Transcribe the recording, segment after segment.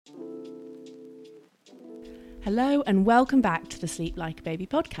Hello and welcome back to the Sleep Like a Baby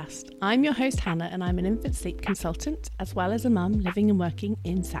podcast. I'm your host Hannah and I'm an infant sleep consultant as well as a mum living and working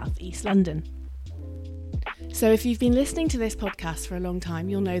in South East London. So if you've been listening to this podcast for a long time,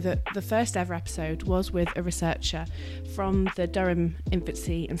 you'll know that the first ever episode was with a researcher from the Durham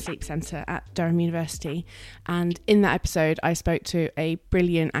Infancy and Sleep Centre at Durham University. And in that episode, I spoke to a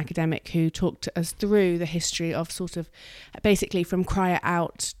brilliant academic who talked to us through the history of sort of basically from cry it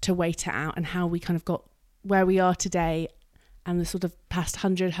out to wait it out and how we kind of got where we are today and the sort of past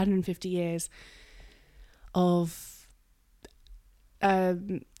 150 years of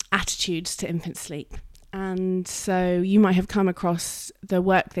attitudes to infant sleep. And so you might have come across the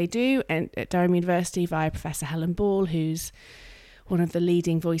work they do at Durham University via Professor Helen Ball, who's one of the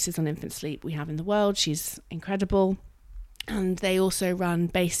leading voices on infant sleep we have in the world. She's incredible. And they also run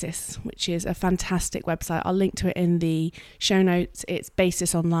BASIS, which is a fantastic website. I'll link to it in the show notes. It's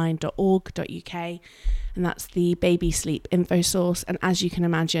basisonline.org.uk. And that's the baby sleep info source. And as you can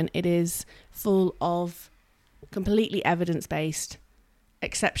imagine, it is full of completely evidence-based,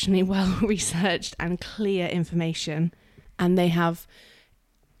 exceptionally well researched and clear information. And they have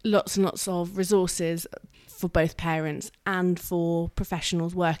lots and lots of resources for both parents and for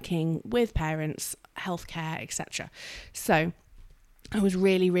professionals working with parents, healthcare, etc. So I was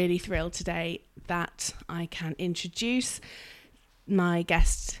really, really thrilled today that I can introduce my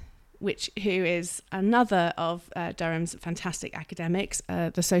guest, who is another of Durham's fantastic academics,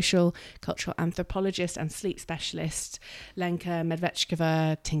 the social cultural anthropologist and sleep specialist, Lenka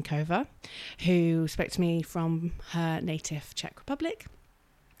Medvecová Tinková, who spoke to me from her native Czech Republic.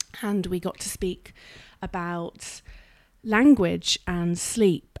 And we got to speak about language and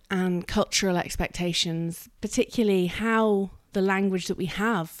sleep and cultural expectations, particularly how the language that we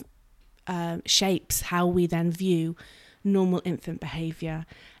have shapes how we then view normal infant behaviour.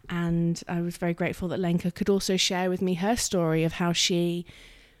 And I was very grateful that Lenka could also share with me her story of how she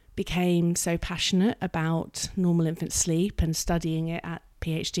became so passionate about normal infant sleep and studying it at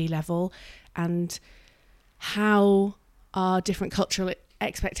PhD level, and how our different cultural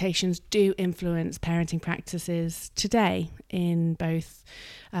expectations do influence parenting practices today in both,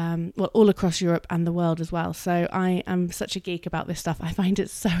 all across Europe and the world as well. So I am such a geek about this stuff. I find it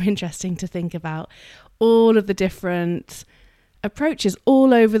so interesting to think about all of the different approaches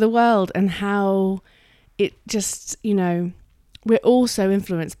all over the world and how it just, we're all so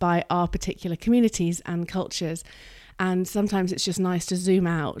influenced by our particular communities and cultures. And sometimes it's just nice to zoom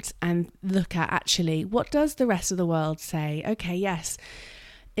out and look at actually what does the rest of the world say? Okay, yes,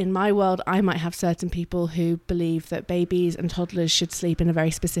 in my world, I might have certain people who believe that babies and toddlers should sleep in a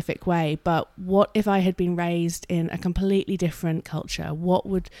very specific way. But what if I had been raised in a completely different culture? What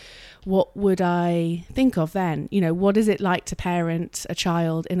would I think of then? What is it like to parent a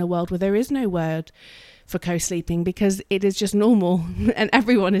child in a world where there is no word for co-sleeping because it is just normal and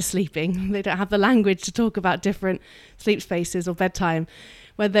everyone is sleeping? They don't have the language to talk about different sleep spaces or bedtime,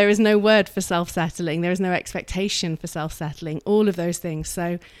 where there is no word for self-settling, there is no expectation for self-settling, all of those things.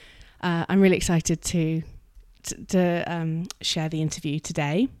 So I'm really excited to share the interview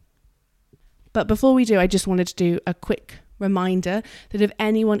today. But before we do, I just wanted to do a quick reminder that if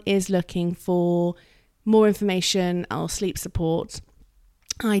anyone is looking for more information or sleep support,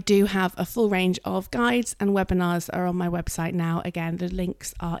 I do have a full range of guides and webinars that are on my website now. Again, the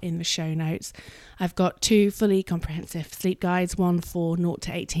links are in the show notes. I've got 2 fully comprehensive sleep guides, one for 0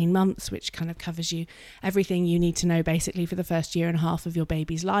 to 18 months, which kind of covers you everything you need to know basically for the first year and a half of your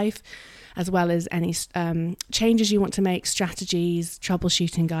baby's life, as well as any changes you want to make, strategies,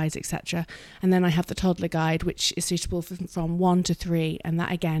 troubleshooting guides, etc. And then I have the toddler guide, which is suitable from 1 to 3. And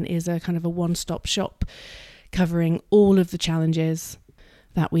that again is a kind of a one-stop shop covering all of the challenges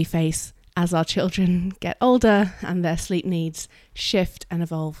that we face as our children get older and their sleep needs shift and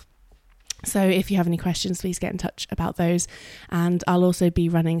evolve. So if you have any questions, please get in touch about those. And I'll also be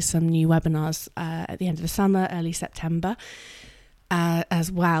running some new webinars at the end of the summer, early September as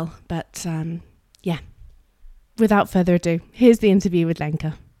well. But without further ado, here's the interview with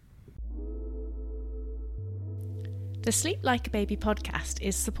Lenka. The Sleep Like a Baby podcast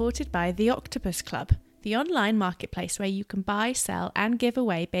is supported by The Octopus Club, the online marketplace where you can buy, sell and give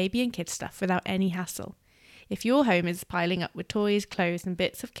away baby and kids stuff without any hassle. If your home is piling up with toys, clothes and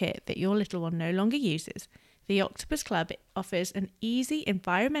bits of kit that your little one no longer uses, the Octopus Club offers an easy,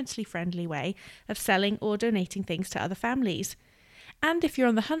 environmentally friendly way of selling or donating things to other families. And if you're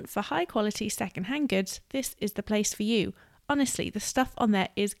on the hunt for high quality second-hand goods, this is the place for you. Honestly, the stuff on there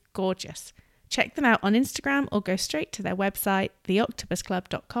is gorgeous. Check them out on Instagram or go straight to their website,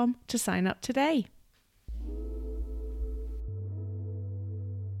 theoctopusclub.com, to sign up today.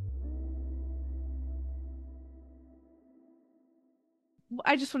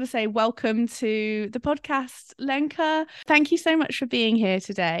 I just want to say welcome to the podcast, Lenka. Thank you so much for being here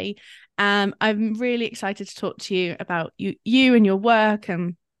today. I'm really excited to talk to you about you and your work.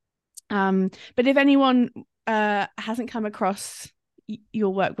 And but if anyone hasn't come across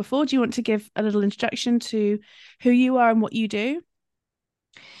your work before, do you want to give a little introduction to who you are and what you do?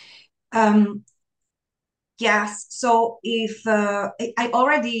 Yes. So if I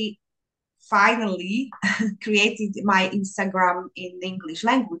already finally created my Instagram in the English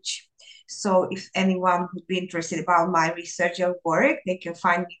language. So if anyone would be interested about my research or work, they can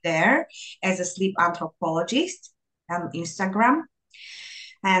find me there as a sleep anthropologist on Instagram.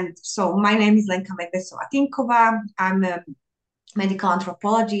 And so my name is Lenka Medvecová Tinková. I'm a medical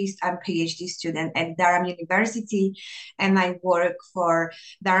anthropologist. I'm a PhD student at Durham University, and I work for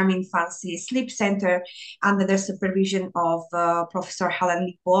Durham Infancy Sleep Center under the supervision of Professor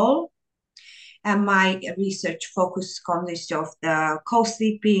Helen Lee. And my research focus consists of the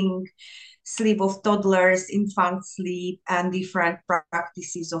co-sleeping, sleep of toddlers, infant sleep, and different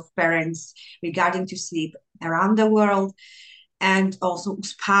practices of parents regarding to sleep around the world. And also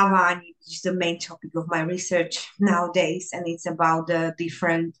Uspávání, which is the main topic of my research nowadays. And it's about the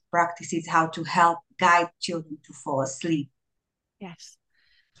different practices, how to help guide children to fall asleep. Yes.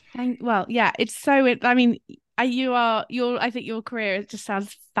 Well, yeah, it's so, I mean, I think your career just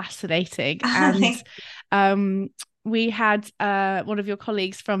sounds fascinating. And we had one of your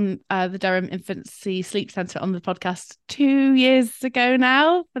colleagues from the Durham Infancy Sleep Centre on the podcast 2 years ago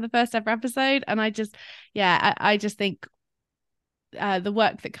now for the first ever episode. And I just think the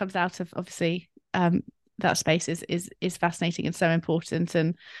work that comes out of obviously that space is fascinating and so important.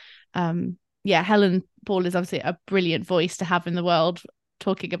 And Helen Paul is obviously a brilliant voice to have in the world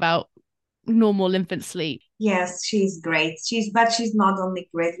talking about normal infant sleep. Yes, she's great. She's not only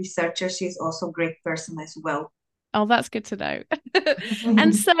great researcher, she's also a great person as well. Oh, that's good to know.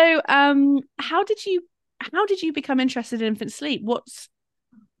 And so how did you become interested in infant sleep? What's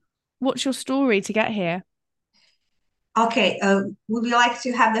your story to get here? Okay, would you like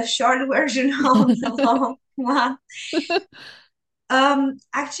to have the short version of the long one?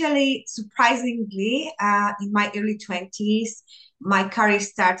 Actually, surprisingly, in my early 20s, my career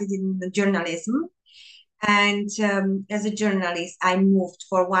started in journalism. And as a journalist, I moved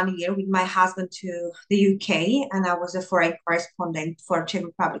for 1 year with my husband to the UK, and I was a foreign correspondent for Czech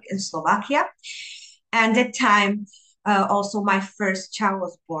Republic and Slovakia. And at that time, also my first child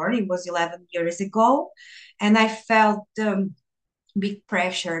was born. It was 11 years ago, and I felt big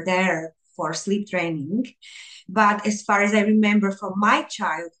pressure there for sleep training. But as far as I remember from my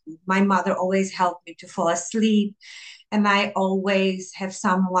childhood, my mother always helped me to fall asleep. And I always have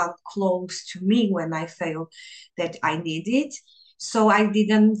someone close to me when I feel that I need it. So I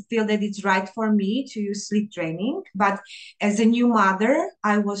didn't feel that it's right for me to use sleep training. But as a new mother,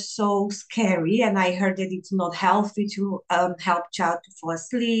 I was so scary, and I heard that it's not healthy to help child to fall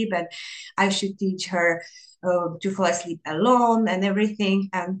asleep, and I should teach her to fall asleep alone and everything.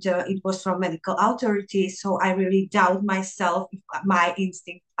 And it was from medical authorities. So I really doubt myself if my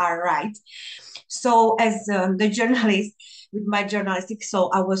instincts are right. So as the journalist with my journalistic soul,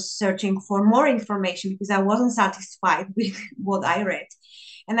 I was searching for more information because I wasn't satisfied with what I read.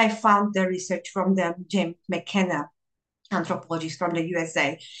 And I found the research from the James McKenna, anthropologist from the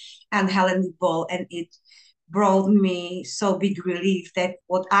USA, and Helen Lee, and it brought me so big relief that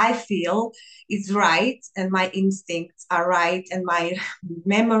what I feel is right and my instincts are right and my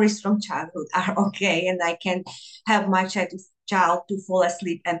memories from childhood are okay, and I can help my child to fall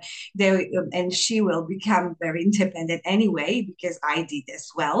asleep, and she will become very independent anyway because I did as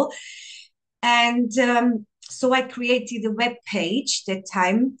well. And so I created a web page that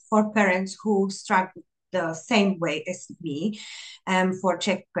time for parents who struggle the same way as me, for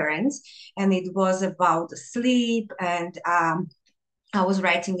Czech parents, and it was about sleep. And I was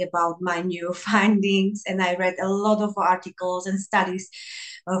writing about my new findings, and I read a lot of articles and studies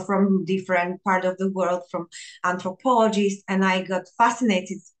from different part of the world, from anthropologists, and I got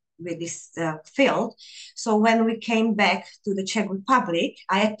fascinated with this field. So when we came back to the Czech Republic,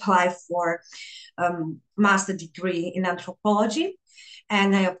 I applied for master degree in anthropology,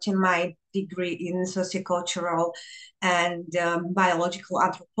 and I obtained my degree in sociocultural and biological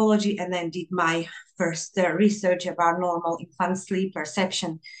anthropology, and then did my first research about normal infant sleep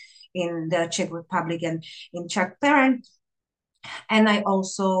perception in the Czech Republic and in Czech parent. And I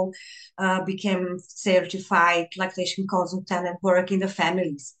also became certified lactation consultant and work in the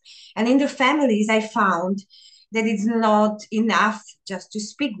families. And in the families, I found that it's not enough just to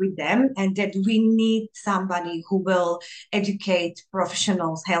speak with them, and that we need somebody who will educate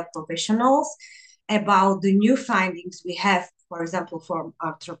professionals, health professionals, about the new findings we have for example, for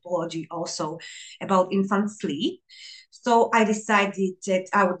anthropology also about infant sleep. So I decided that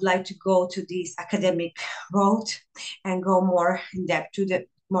I would like to go to this academic road and go more in depth to the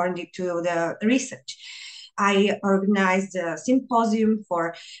research. I organized a symposium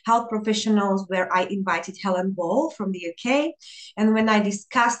for health professionals where I invited Helen Ball from the UK. And when I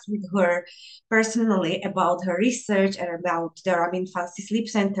discussed with her personally about her research and about the Ramin Fancy Sleep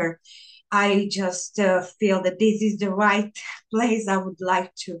Center, I just feel that this is the right place I would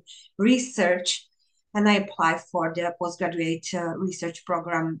like to research. And I applied for the postgraduate research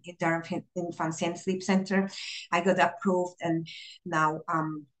program in Durham Infancy and Sleep Center. I got approved, and now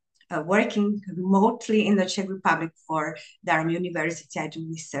I'm working remotely in the Czech Republic for Durham University. I do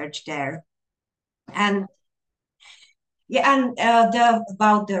research there. And yeah, and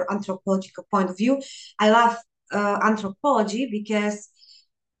about the anthropological point of view, I love anthropology because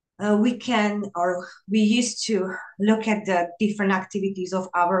we used to look at the different activities of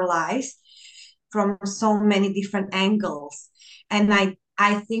our lives from so many different angles. And I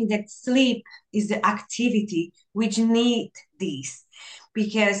think that sleep is the activity which need this,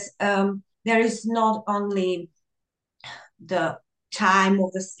 because there is not only the time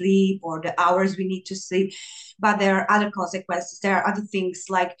of the sleep or the hours we need to sleep, but there are other consequences. There are other things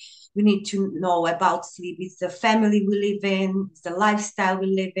like we need to know about sleep. It's the family we live in, it's the lifestyle we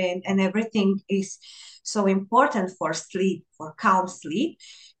live in, and everything is so important for sleep, for calm sleep,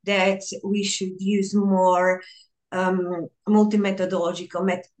 that we should use more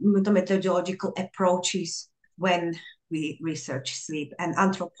multi-methodological approaches when we research sleep. And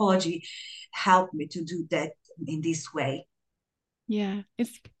anthropology helped me to do that in this way. Yeah,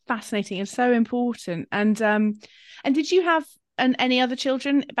 it's fascinating and so important. And did you have any other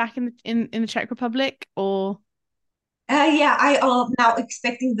children back in the Czech Republic, or? Yeah, I am now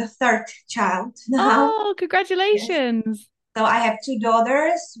expecting the third child now. Oh, Yes. congratulations. So I have two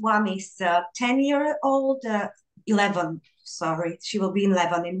daughters. One is 10-year-old, 11. Sorry, she will be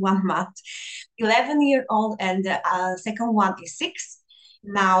 11 in 1 month. 11-year-old, and the second one is 6.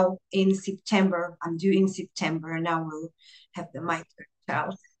 Now in September, I'm due in September. Now we'll have my third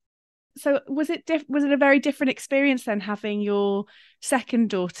child. So was it a very different experience then, having your second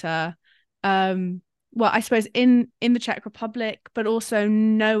daughter, well, I suppose in the Czech Republic, but also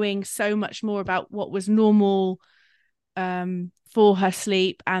knowing so much more about what was normal for her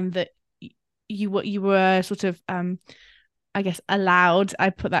sleep, and that you were sort of I guess allowed, I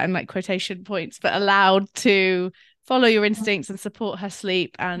put that in like quotation points, but allowed to follow your instincts and support her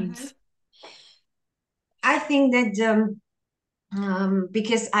sleep. And I think that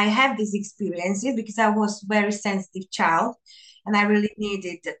because I have these experiences, because I was very sensitive child, and I really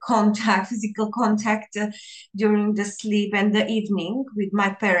needed the contact, physical contact during the sleep and the evening with my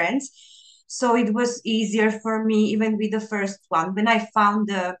parents. So it was easier for me, even with the first one. When I found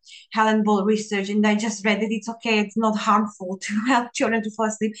the Helen Ball research and I just read that it's okay, it's not harmful to help children to fall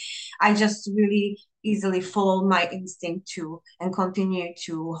asleep, I just really easily followed my instinct to and continue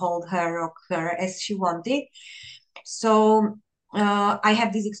to hold her, rock her as she wanted. So I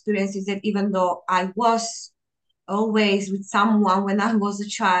have these experiences that even though I was always with someone when I was a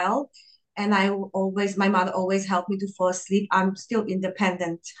child, and my mother always helped me to fall asleep, I'm still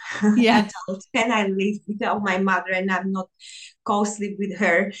independent yeah, adult, and I live without my mother, and I'm not co-sleep with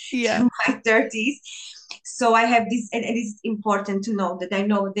her yeah, to my 30s. So I have this, and it is important to know that I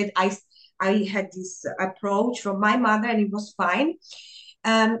know that I had this approach from my mother, and it was fine.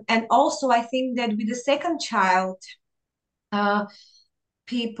 And also, I think that with the second child, uh,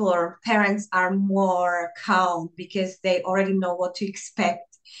 people or parents are more calm because they already know what to expect.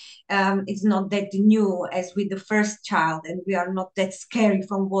 It's not that new as with the first child, and we are not that scary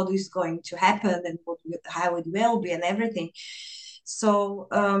from what is going to happen and how it will be and everything. So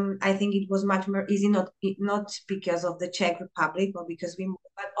I think it was much more easy, not because of the Czech Republic or because we moved,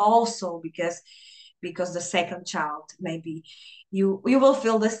 but also because the second child, maybe you will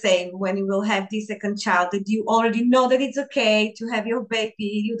feel the same when you will have the second child, that you already know that it's okay to have your baby.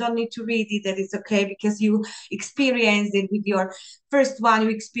 You don't need to read it that it's okay, because you experienced it with your first one. You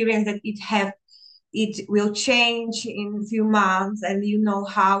experience that it will change in a few months, and you know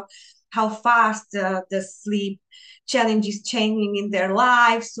how fast the sleep challenge is changing in their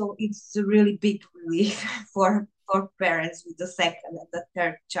lives. So it's a really big relief for parents with the second and the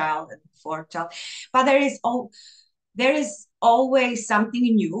third child and the fourth child. But there is always something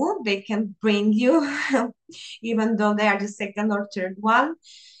new they can bring you, even though they are the second or third one.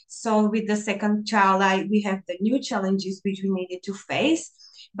 So with the second child, we have the new challenges which we needed to face.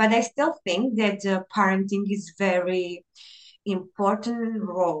 But I still think that parenting is very important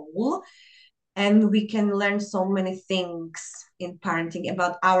role, and we can learn so many things in parenting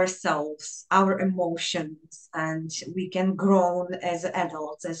about ourselves, our emotions, and we can grow as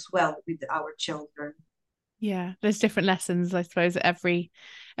adults as well with our children. Yeah, there's different lessons, I suppose, at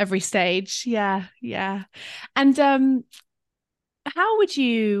every stage. Yeah, yeah. And how would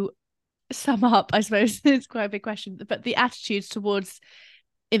you sum up, I suppose it's quite a big question, but the attitudes towards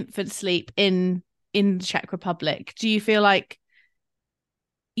infant sleep in the Czech Republic? Do you feel like,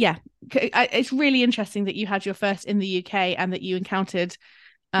 yeah, it's really interesting that you had your first in the UK and that you encountered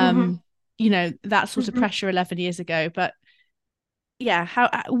Mm-hmm. that sort of Mm-hmm. pressure 11 years ago, but yeah, how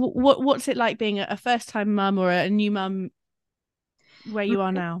what's it like being a first time mum or a new mum where you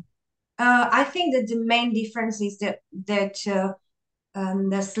are now? I think that the main difference is that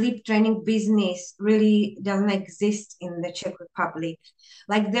the sleep training business really doesn't exist in the Czech Republic.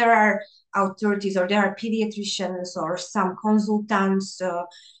 Like there are authorities or there are pediatricians or some consultants or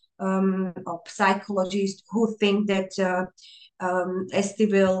psychologists who think that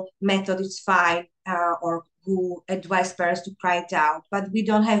STVL method is fine or who advise parents to try it out. But we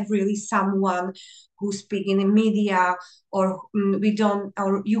don't have really someone who speak in the media or we don't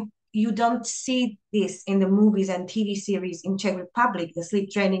or you don't see this in the movies and TV series in Czech Republic. The sleep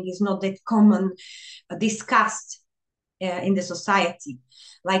training is not that common discussed in the society,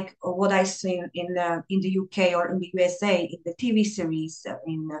 like what I see in the UK or in the USA in the TV series,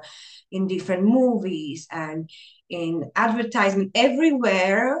 in different movies and in advertisement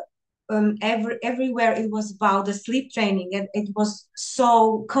everywhere. Everywhere it was about the sleep training, and it was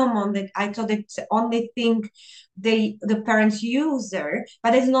so common that I thought it's the only thing the parents use there,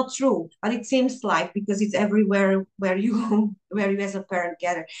 but it's not true. But it seems like because it's everywhere where you where you as a parent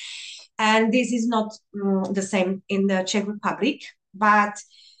gather, and this is not the same in the Czech Republic. But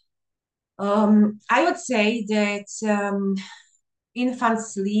I would say that infant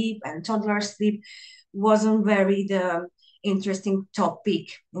sleep and toddler sleep wasn't very the interesting topic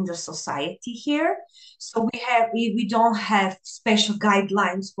in the society here. So we don't have special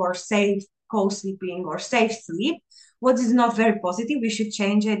guidelines for safe co-sleeping or safe sleep. What is not very positive, we should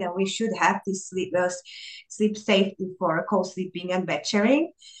change it, and we should have this sleep safety for co-sleeping and bed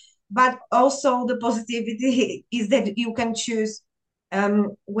sharing. But also the positivity is that you can choose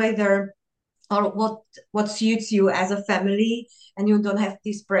whether or what suits you as a family, and you don't have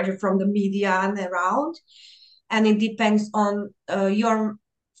this pressure from the media and around, and it depends on your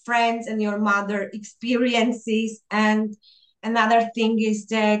friends and your mother experiences. And another thing is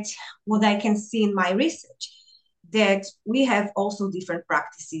that what I can see in my research, that we have also different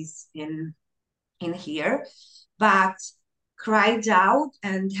practices in here, but cried out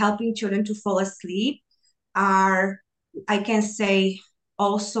and helping children to fall asleep are, I can say,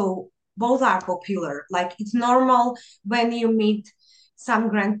 also both are popular. Like it's normal when you meet some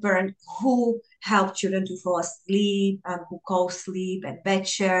grandparent who help children to fall asleep and who co-sleep and bed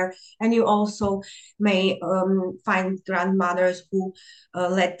share. And you also may find grandmothers who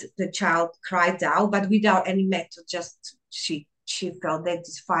let the child cry out, but without any method, just she felt that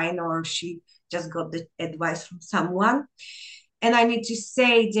it's fine, or she just got the advice from someone. And I need to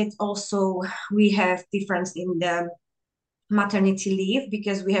say that also we have difference in the maternity leave,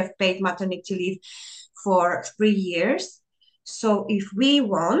 because we have paid maternity leave for 3 years. So if we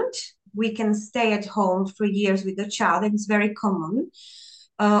want, we can stay at home 3 years with the child. It's very common.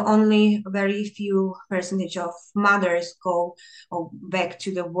 Only very few percentage of mothers go back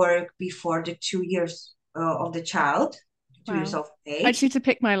to the work before the 2 years of the child, 2 years Wow. of I age. just need to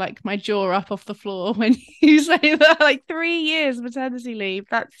pick my jaw up off the floor when you say that, like 3 years maternity leave.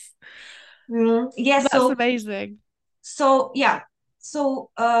 Yeah, That's amazing. so yeah, so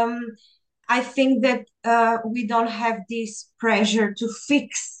I think that we don't have this pressure to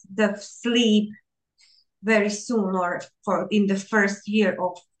fix the sleep very soon or for in the first year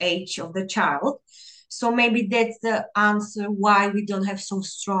of age of the child. So maybe that's the answer why we don't have so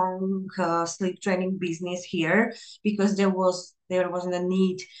strong sleep training business here, because there wasn't a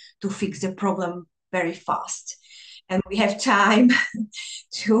need to fix the problem very fast, and we have time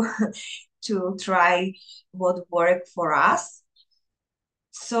to to try what worked for us.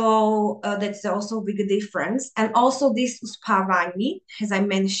 So that's also a big difference. And also this Uspávání, as I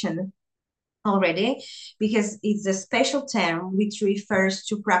mentioned already, because it's a special term which refers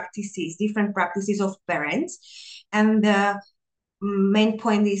to practices, different practices of parents. And the main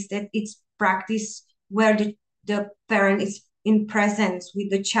point is that it's practice where the parent is in presence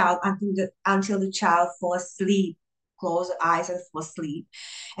with the child until the child falls asleep close eyes and fall asleep.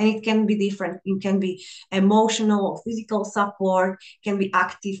 And it can be different. It can be emotional or physical support, can be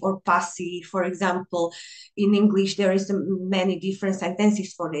active or passive. For example, in English, there is many different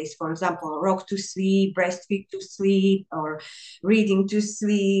sentences for this. For example, rock to sleep, breastfeed to sleep, or reading to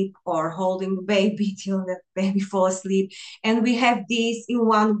sleep, or holding the baby till the baby fall asleep. And we have this in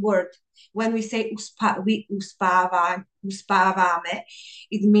one word. When we say uspávame,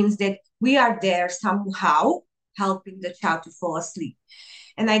 it means that we are there somehow helping the child to fall asleep.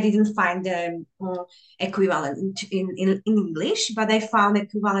 And I didn't find the equivalent in English, but I found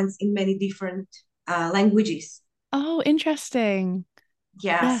equivalents in many different languages. Oh, interesting.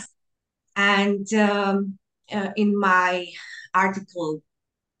 Yeah. Yes. And in my article,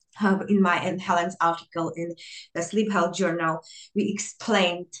 in my and Helen's article in the Sleep Health Journal, we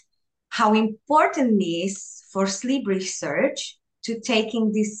explained how important it is for sleep research to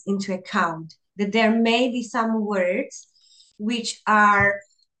taking this into account, that there may be some words which are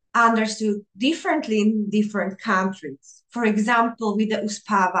understood differently in different countries. For example, with the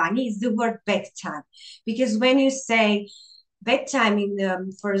uspávání, it's the word bedtime. Because when you say bedtime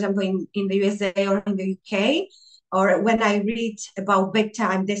for example, in the USA or in the UK, or when I read about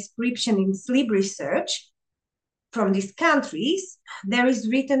bedtime description in sleep research from these countries, there is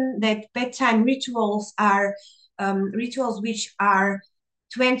written that bedtime rituals are rituals which are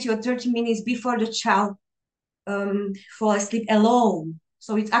 20 or 30 minutes before the child fall asleep alone.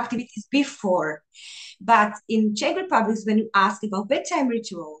 So it's activities before. But in Czech Republic, when you ask about bedtime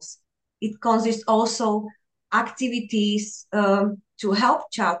rituals, it consists also activities to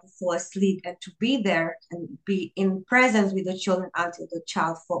help child to fall asleep and to be there and be in presence with the children until the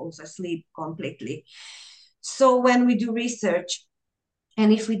child falls asleep completely. So when we do research,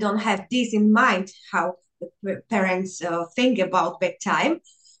 and if we don't have this in mind, how the parents think about bedtime,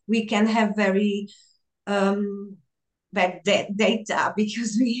 we can have very bad data,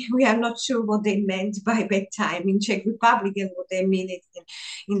 because we are not sure what they meant by bedtime in Czech Republic and what they mean it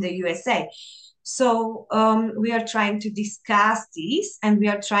in the USA. So we are trying to discuss this, and we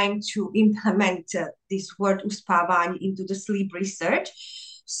are trying to implement this word uspávání into the sleep research,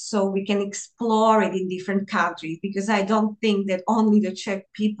 so we can explore it in different countries, because I don't think that only the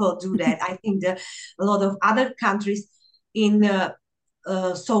Czech people do that. I think that a lot of other countries in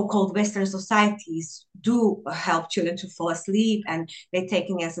so-called Western societies do help children to fall asleep, and they're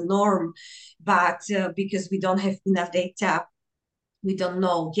taking as a norm. But because we don't have enough data, we don't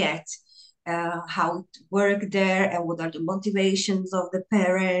know yet how it works there and what are the motivations of the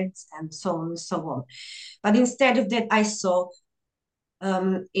parents and so on and so on. But instead of that, I saw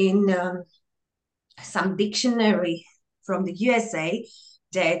in some dictionary from the USA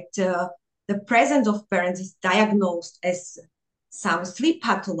that the presence of parents is diagnosed as some sleep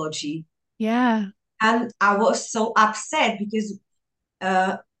pathology. Yeah. And I was so upset, because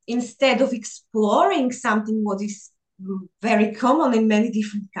instead of exploring something what is very common in many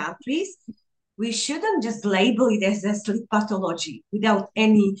different countries, we shouldn't just label it as a sleep pathology without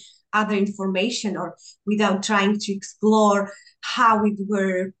any other information, or without trying to explore how it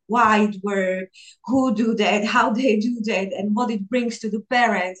works, why it works, who do that, how they do that, and what it brings to the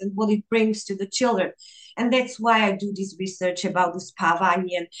parents and what it brings to the children. And that's why I do this research about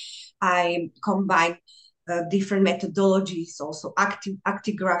uspávání, and I combine different methodologies, also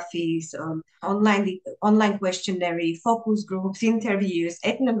actigraphies, online questionnaire, focus groups, interviews,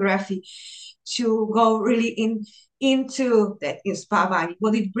 ethnography, to go really into that uspávání,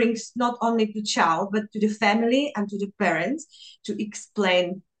 what it brings not only to the child, but to the family and to the parents, to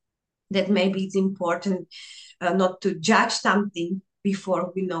explain that maybe it's important not to judge something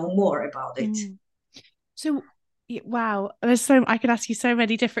before we know more about it. So, wow, I could ask you so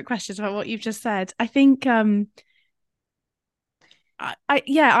many different questions about what you've just said. I think, I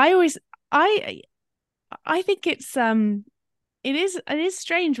think it is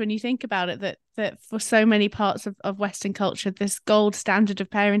strange when you think about it, that for so many parts of Western culture, this gold standard of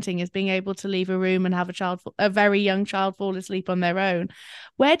parenting is being able to leave a room and have a very young child fall asleep on their own.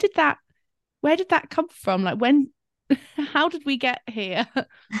 Where did that come from? Like, how did we get here?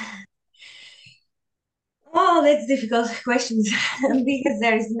 Oh, that's difficult questions because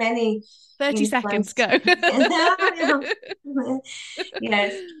there's many 30 seconds, go.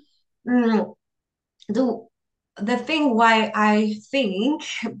 Yes. The thing why I think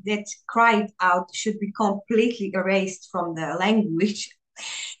that cry out should be completely erased from the language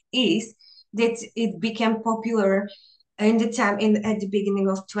is that it became popular in the time at the beginning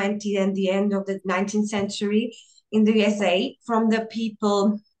of 20th and the end of the 19th century in the USA, from the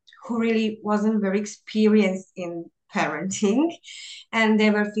people who really wasn't very experienced in parenting, and they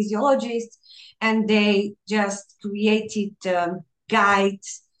were physiologists, and they just created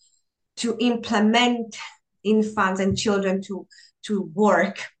guides to implement infants and children to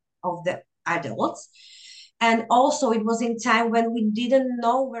work of the adults. And also it was in time when we didn't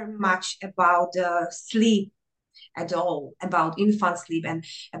know very much about sleep at all, about infant sleep and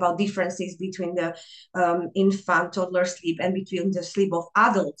about differences between the infant toddler sleep and between the sleep of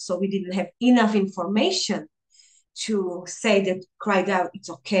adults. So we didn't have enough information to say that cried out it's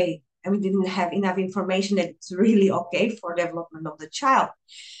okay, and we didn't have enough information that it's really okay for development of the child.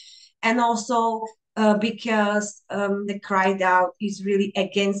 And also because the cried out is really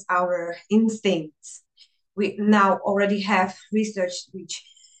against our instincts. We now already have research which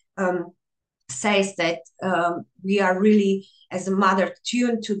says that we are really, as a mother,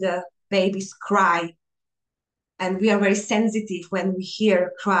 tuned to the baby's cry. And we are very sensitive when we hear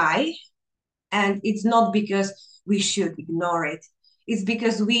a cry. And it's not because we should ignore it. It's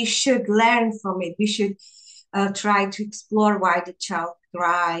because we should learn from it. We should try to explore why the child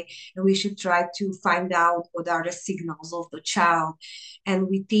cry, and we should try to find out what are the signals of the child. And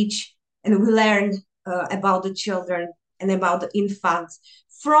we teach and we learn about the children and about the infants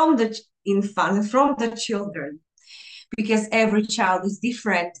from the from the children, because every child is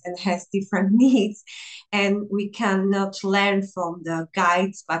different and has different needs, and we cannot learn from the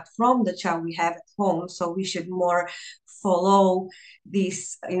guides but from the child we have at home. So we should more follow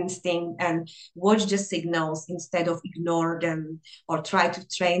this instinct and watch the signals instead of ignore them or try to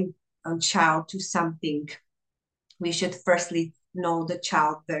train a child to something. We should firstly know the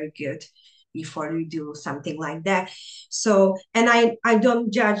child very good before we do something like that. So, and I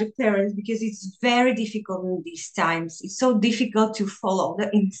don't judge the parents, because it's very difficult in these times. It's so difficult to follow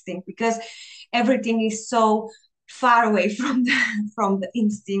the instinct because everything is so far away from the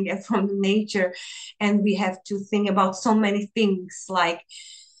instinct and from the nature, and we have to think about so many things, like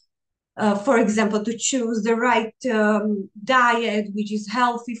for example, to choose the right diet which is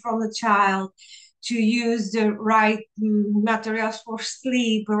healthy from the child, to use the right materials for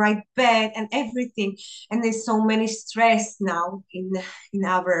sleep, the right bed, and everything. And there's so many stress now in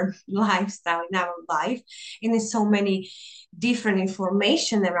our lifestyle, in our life, and there's so many different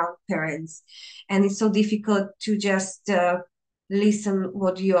information around parents, and it's so difficult to just listen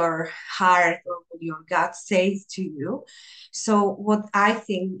what your heart or what your gut says to you. So what I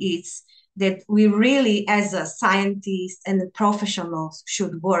think is that we really, as a scientist and the professionals,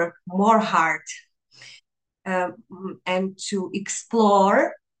 should work more hard and to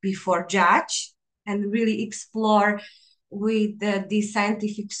explore before judge, and really explore with the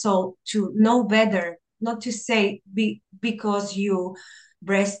scientific soul to know better, not to say because you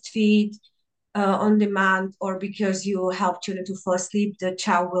breastfeed on demand or because you help children to fall asleep, the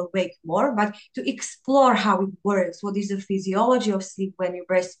child will wake more, but to explore how it works, what is the physiology of sleep when you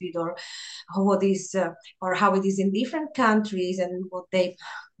breastfeed, or what is or how it is in different countries, and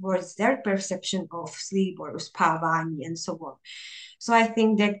what's their perception of sleep, or Uspávání, and so on. So I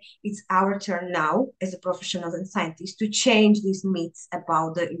think that it's our turn now as a professionals and scientists to change these myths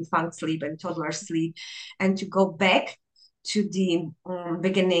about the infant sleep and toddler sleep, and to go back to the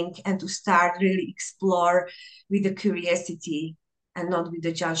beginning and to start really explore with the curiosity and not with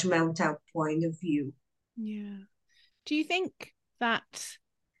the judgmental point of view. Yeah. Do you think that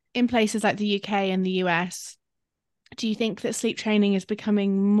in places like the UK and the US, do you think that sleep training is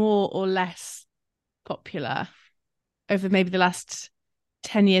becoming more or less popular over maybe the last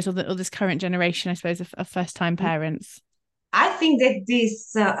 10 years, or this current generation, I suppose, of first-time parents? I think that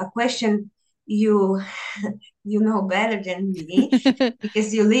this a question you know better than me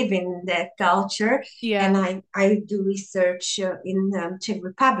because you live in that culture. Yeah. And I do research in Czech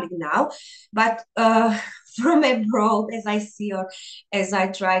Republic now, but from abroad, as I see, or as I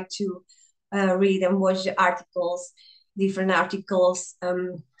try to read and watch the articles, different articles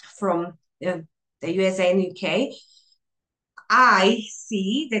from the USA and UK, I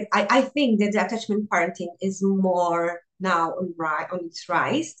see that I think that the attachment parenting is more now on its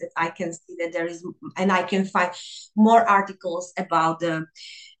rise. That I can see that there is, and I can find more articles about the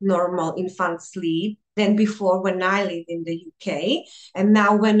normal infant sleep than before when I lived in the UK. And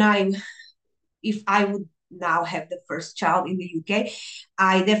now if I would now have the first child in the UK,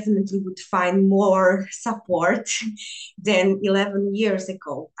 I definitely would find more support than 11 years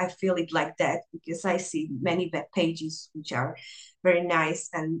ago. I feel it like that because I see many web pages which are very nice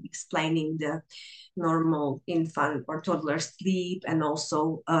and explaining the normal infant or toddler sleep, and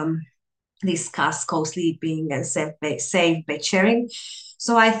also discuss co-sleeping and safe bed sharing.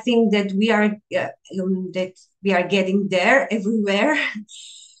 So I think that we are getting there everywhere.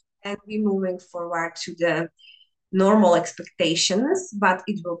 And we're moving forward to the normal expectations, but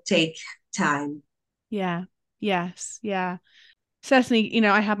it will take time. Yeah. Yes. Yeah. Certainly,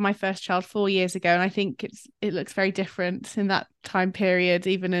 I had my first child 4 years ago, and I think it looks very different in that time period,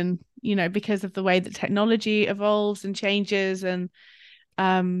 even in, because of the way that technology evolves and changes. And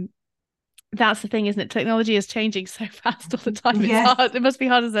that's the thing, isn't it? Technology is changing so fast all the time. It's Yes. hard. It must be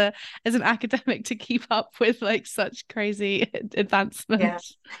hard as an academic to keep up with like such crazy Yeah.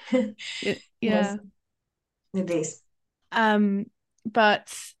 advancements. Yes, Yeah. it is. Um,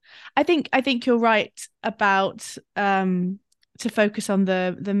 but I think you're right about to focus on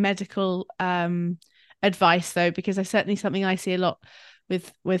the medical advice though, because I certainly something I see a lot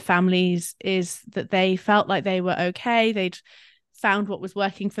with families is that they felt like they were okay. They'd found what was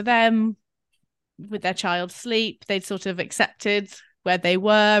working for them with their child's sleep. They'd sort of accepted where they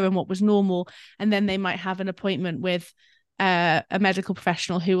were and what was normal, and then they might have an appointment with a medical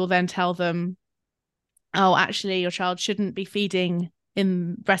professional who will then tell them, oh, actually, your child shouldn't be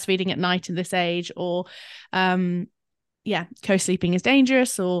breastfeeding at night in this age, or co-sleeping is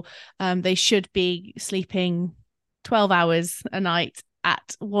dangerous, or they should be sleeping 12 hours a night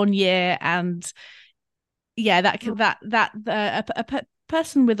at 1 year. And a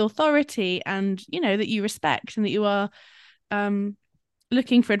person with authority, and that you respect and that you are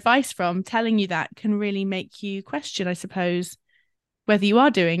looking for advice from, telling you that can really make you question, I suppose, whether you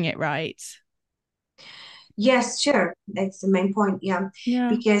are doing it right. Yes, sure. That's the main point. Yeah, Yeah.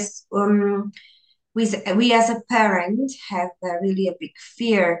 because we as a parent have really a big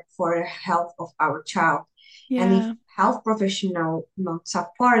fear for the health of our child, and if Yeah. health professional not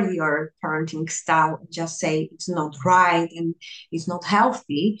support your parenting style, just say it's not right and it's not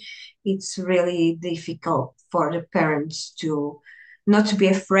healthy, it's really difficult for the parents to not to be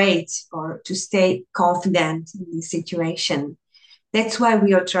afraid or to stay confident in the situation. That's why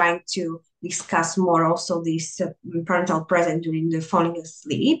we are trying to discuss more also this parental presence during the falling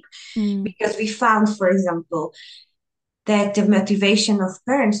asleep, Mm. because we found, for example, that the motivation of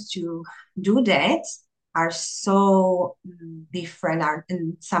parents to do that are so different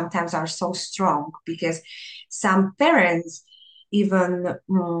and sometimes are so strong, because some parents even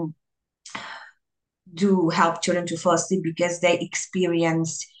do help children to fall asleep because they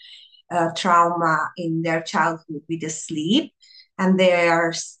experienced trauma in their childhood with the sleep, and they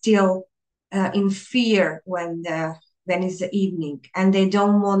are still in fear when it's the evening, and they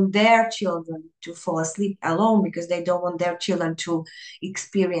don't want their children to fall asleep alone because they don't want their children to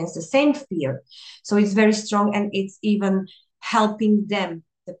experience the same fear. So it's very strong, and it's even helping them,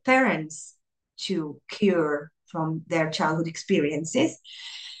 the parents, to cure from their childhood experiences.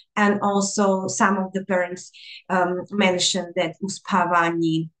 And also some of the parents mentioned that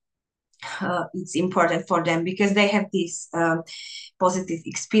Uspávání, it's important for them because they have these positive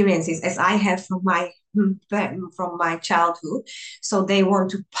experiences as I have from my childhood. So they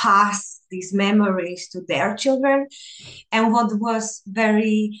want to pass these memories to their children. And what was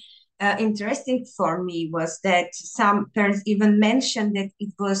very interesting for me was that some parents even mentioned that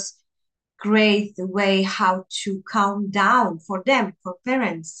it was great the way how to calm down for them, for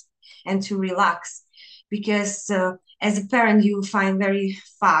parents, and to relax. Because as a parent, you find very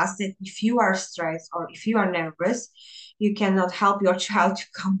fast that if you are stressed or if you are nervous, you cannot help your child to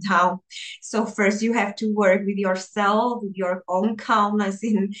calm down. So first you have to work with yourself, with your own calmness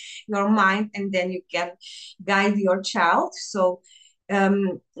in your mind, and then you can guide your child. So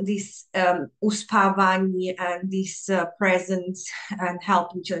this uspávání and this presence and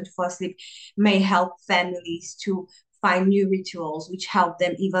helping children to fall asleep may help families to find new rituals which help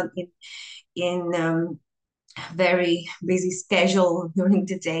them even in very busy schedule during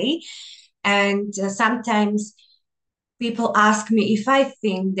the day. And sometimes people ask me if I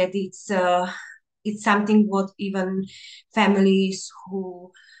think that it's something what even families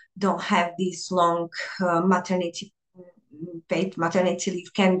who don't have this long maternity paid maternity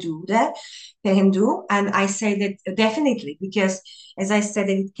leave can do. And I say that definitely, because as I said,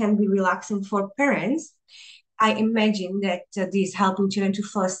 it can be relaxing for parents. I imagine that this helping children to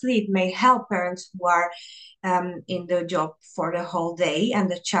fall asleep may help parents who are in the job for the whole day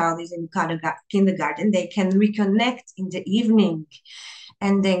and the child is in kindergarten. They can reconnect in the evening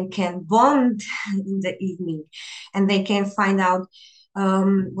and then can bond in the evening, and they can find out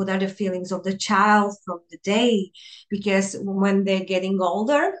what are the feelings of the child from the day, because when they're getting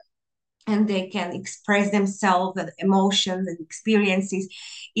older and they can express themselves and emotions and experiences,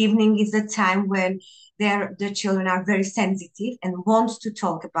 evening is the time when the children are very sensitive and want to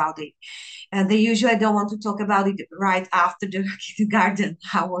talk about it, and they usually don't want to talk about it right after the kindergarten,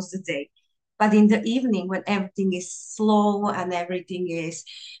 how was the day, But in the evening, when everything is slow and everything is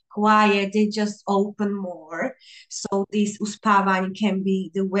quiet, they just open more. So this uspávání can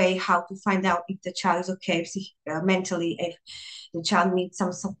be the way how to find out if the child is okay mentally, if the child needs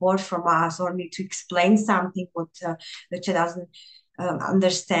some support from us or need to explain something what the child doesn't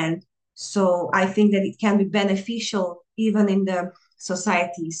understand. So I think that it can be beneficial even in the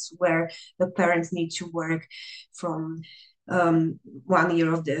societies where the parents need to work from 1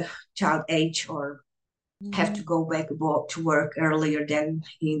 year of the child age or have to go back to work earlier than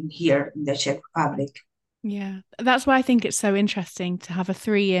in here in the Czech Republic. Yeah, that's why I think it's so interesting to have a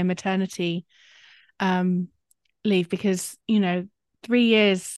 3-year maternity leave, because 3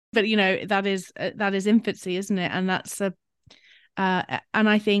 years, but that is infancy, isn't it? And that's and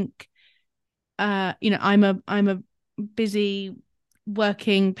I think I'm a busy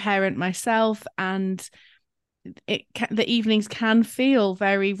working parent myself, and the evenings can feel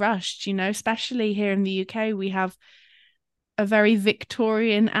very rushed, especially here in the UK. We have a very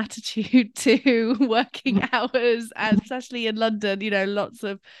Victorian attitude to working hours, and especially in London, lots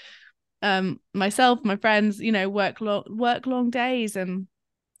of myself, my friends, work long days, and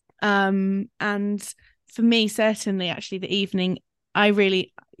for me, certainly, actually, the evening, I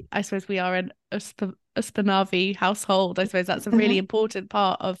suppose we are an Uspanavi household. I suppose that's a really important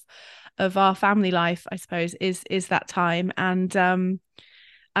part of our family life, I suppose, is that time. And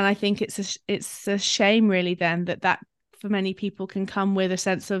I think it's a shame, really, then, that for many people can come with a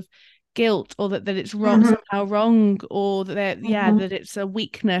sense of guilt, or that it's wrong, somehow wrong, or that that it's a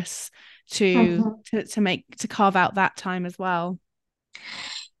weakness to carve out that time as well.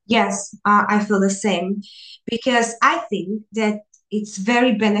 Yes, I feel the same, because I think that it's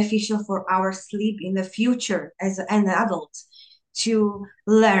very beneficial for our sleep in the future as an adult to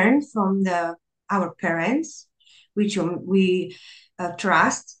learn from our parents, which we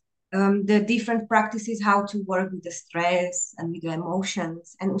trust, the different practices, how to work with the stress and with the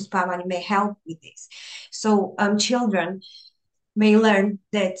emotions, and Uspávání may help with this. So children may learn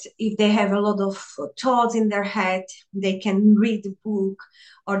that if they have a lot of thoughts in their head, they can read a book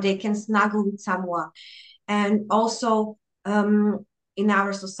or they can snuggle with someone. And also in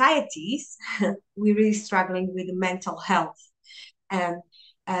our societies, we're really struggling with mental health.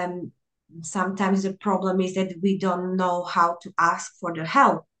 And sometimes the problem is that we don't know how to ask for the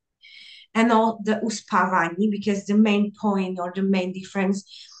help. And all the Uspávání, because the main point or the main difference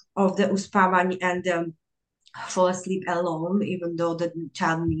of the Uspávání and the fall asleep alone, even though the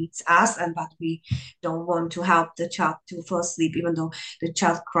child needs us, but we don't want to help the child to fall asleep, even though the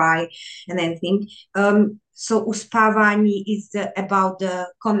child cry and anything. So Uspávání is about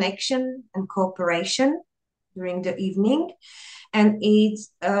the connection and cooperation during the evening, and it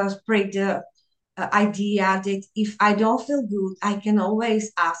spread the idea that if I don't feel good, I can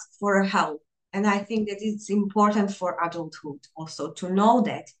always ask for help. And I think that it's important for adulthood also to know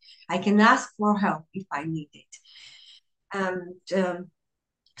that I can ask for help if I need it. And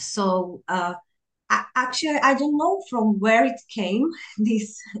actually, I don't know from where it came,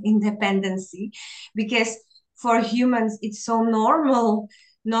 this independency, because for humans, it's so normal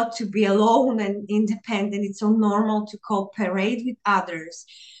not to be alone and independent. It's so normal to cooperate with others,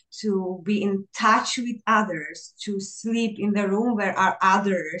 to be in touch with others, to sleep in the room where are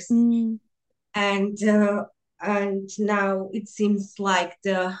others. And now it seems like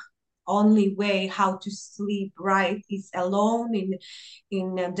the only way how to sleep right is alone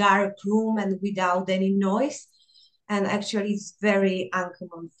in a dark room and without any noise. And actually, it's very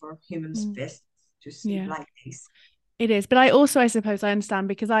uncommon for human species to sleep like this. It is, but I suppose I understand,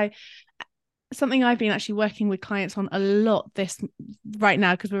 because something I've been actually working with clients on a lot this right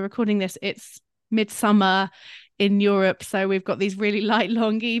now, because we're recording this, it's midsummer in Europe, so we've got these really light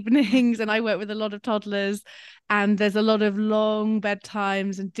long evenings, and I work with a lot of toddlers, and there's a lot of long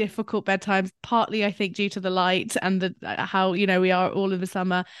bedtimes and difficult bedtimes, partly I think due to the light and how we are all in the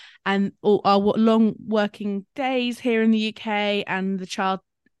summer, and all our long working days here in the UK, and the child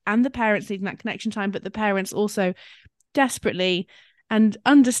and the parents needing that connection time, but the parents also desperately and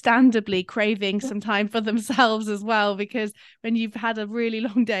understandably craving some time for themselves as well, because when you've had a really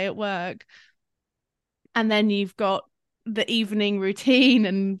long day at work, and then you've got the evening routine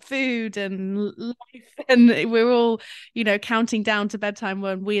and food and life, and we're all counting down to bedtime,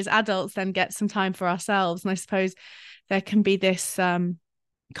 when we as adults then get some time for ourselves. And I suppose there can be this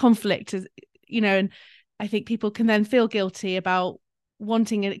conflict, and I think people can then feel guilty about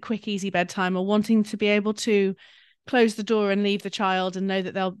wanting a quick easy bedtime, or wanting to be able to close the door and leave the child and know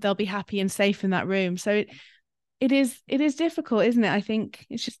that they'll be happy and safe in that room. So it is difficult, isn't it? I think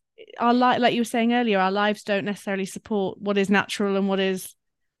it's just our life, like you were saying earlier, our lives don't necessarily support what is natural and what is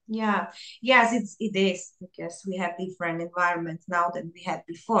Yeah, yes, it is because we have different environments now than we had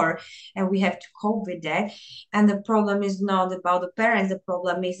before, and we have to cope with that. And the problem is not about the parents, the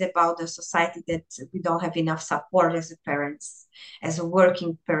problem is about the society that we don't have enough support as a parents, as a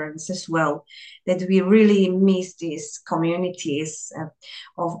working parents as well, that we really miss these communities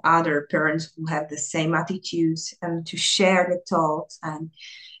of other parents who have the same attitudes and to share the thoughts. And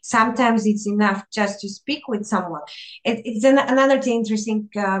sometimes it's enough just to speak with someone. Another thing, interesting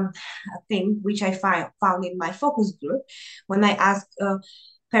thing which I found in my focus group when I asked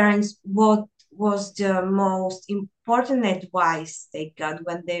parents what was the most important advice they got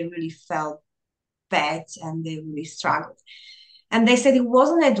when they really felt bad and they really struggled. And they said it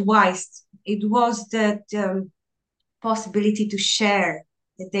wasn't advice, it was that possibility to share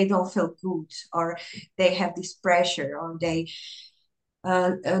that they don't feel good or they have this pressure or they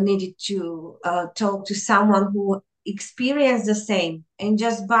needed to talk to someone who experienced the same. And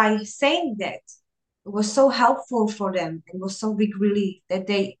just by saying that, it was so helpful for them. It was so big relief that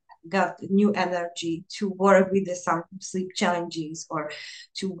they got new energy to work with some sleep challenges or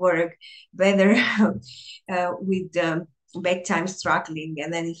to work better with bedtime struggling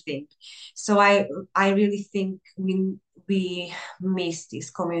and anything. So I really think we miss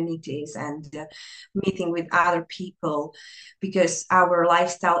these communities and meeting with other people because our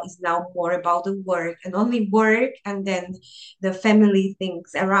lifestyle is now more about the work and only work and then the family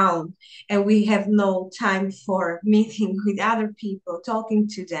things around, and we have no time for meeting with other people, talking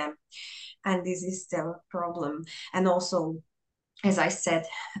to them, and this is the problem. And also, as I said,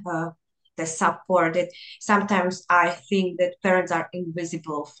 uh, the support that sometimes I think that parents are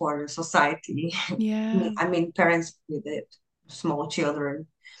invisible for the society. Yeah. I mean, parents with the small children.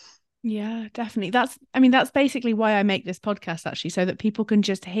 Yeah, definitely. That's basically why I make this podcast, actually, so that people can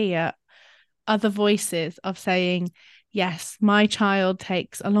just hear other voices of saying, yes, my child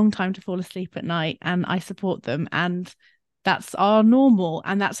takes a long time to fall asleep at night and I support them. And that's our normal.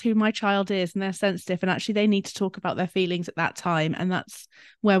 And that's who my child is. And they're sensitive. And actually, they need to talk about their feelings at that time. And that's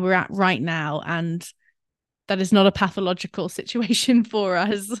where we're at right now. And that is not a pathological situation for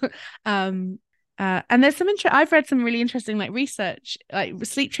us. um, and there's I've read some really interesting research,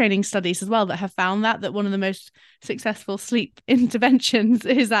 sleep training studies as well that have found that one of the most successful sleep interventions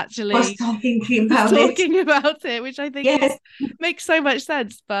is Was actually talking about it. talking about it, which I think Yes. makes so much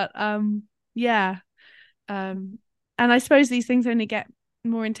sense. But yeah. And I suppose these things only get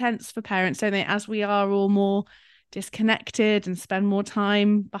more intense for parents, don't they, as we are all more disconnected and spend more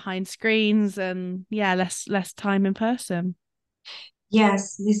time behind screens and less time in person.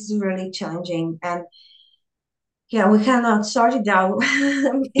 Yes, this is really challenging. And yeah, we cannot sort it out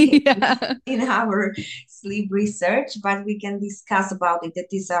Yeah. in our sleep research, but we can discuss about it that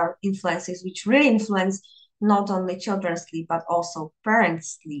these are influences which really influence not only children's sleep, but also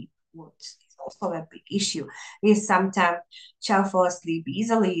parents' sleep, which is also a big issue. Is sometimes child fall asleep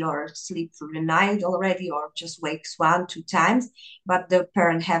easily or sleep through the night already, or just wakes one, two times, but the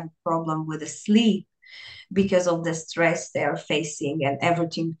parent have a problem with the sleep because of the stress they are facing and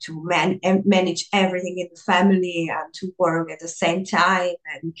everything to manage everything in the family and to work at the same time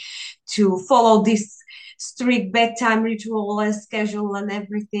and to follow this strict bedtime ritual and schedule and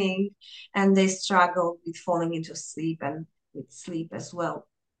everything, and they struggle with falling into sleep and with sleep as well.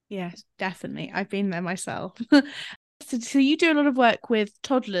 Yes, definitely. I've been there myself. So you do a lot of work with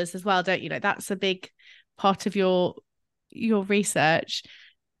toddlers as well, don't you? That's a big part of your research.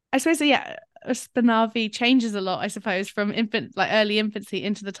 I suppose, yeah, Uspávání changes a lot, I suppose, from early infancy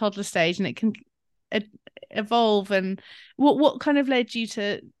into the toddler stage, and it can evolve. And what kind of led you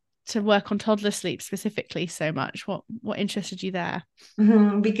to work on toddler sleep specifically so much? What interested you there?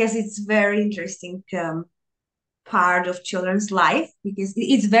 Because it's very interesting part of children's life because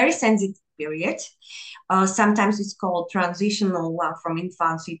it's very sensitive period. Sometimes it's called transitional one from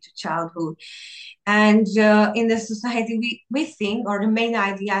infancy to childhood. And in the society, we think, or the main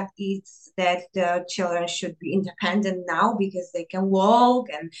idea is that the children should be independent now because they can walk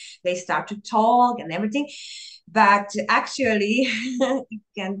and they start to talk and everything. But actually, it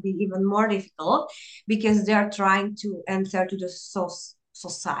can be even more difficult because they are trying to enter to the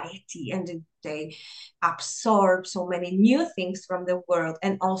society and they absorb so many new things from the world,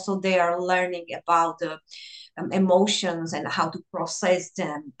 and also they are learning about the emotions and how to process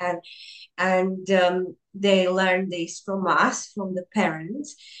them, and they learn this from us, from the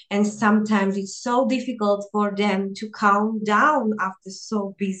parents, and sometimes it's so difficult for them to calm down after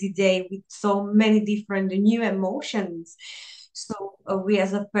so busy day with so many different new emotions. So we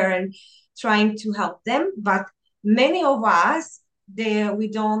as a parent trying to help them, but many of us, we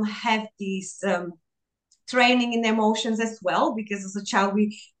don't have this training in emotions as well, because as a child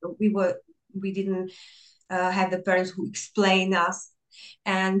we didn't have the parents who explain us.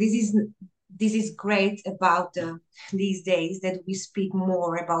 And this is great about these days, that we speak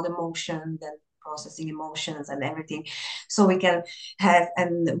more about emotions and processing emotions and everything, so we can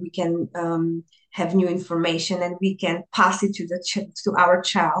have new information, and we can pass it to our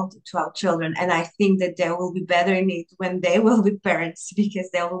children. And I think that they will be better in it when they will be parents, because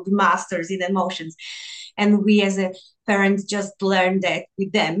they will be masters in emotions, and we as a parents just learn that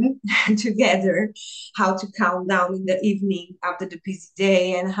with them together, how to calm down in the evening after the busy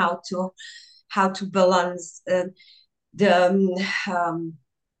day, and how to balance the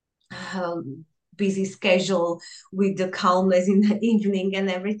busy schedule with the calmness in the evening and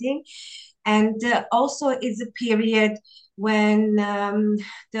everything. And also it's a period when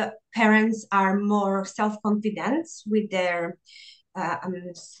the parents are more self-confident with their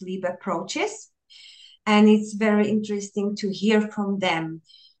sleep approaches. And it's very interesting to hear from them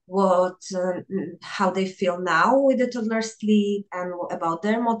how they feel now with the toddler sleep, and about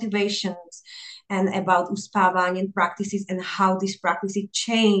their motivations, and about uspávání practices, and how these practices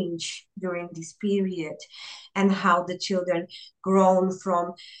change during this period, and how the children grown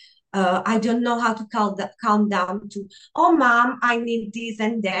from I don't know how to calm down to, oh, mom, I need this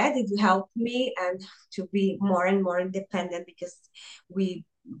and that. If you help me, and to be more and more independent, because we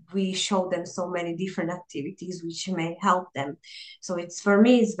show them so many different activities which may help them. So for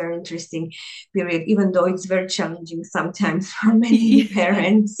me, it's very interesting period, even though it's very challenging sometimes for many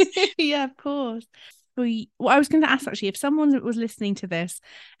parents. Yeah, of course. Well, I was going to ask, actually, if someone was listening to this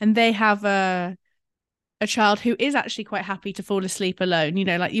and they have a child who is actually quite happy to fall asleep alone,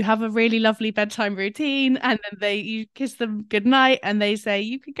 like you have a really lovely bedtime routine, and then you kiss them goodnight and they say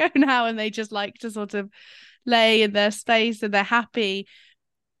you can go now, and they just like to sort of lay in their space and they're happy.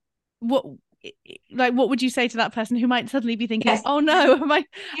 What would you say to that person who might suddenly be thinking, yes. Oh no, am I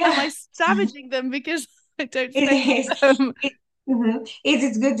damaging them because I don't stay with them?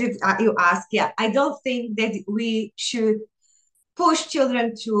 It's good that you ask. Yeah, I don't think that we should push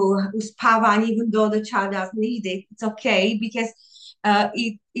children to uspávání, even though the child doesn't need it. It's okay, because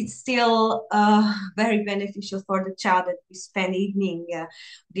it's still very beneficial for the child that we spend evening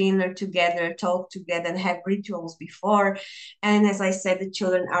dinner together, talk together, and have rituals before. And as I said, the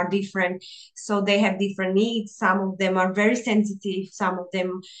children are different, so they have different needs. Some of them are very sensitive, some of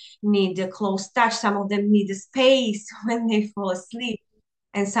them need a close touch, some of them need a space when they fall asleep,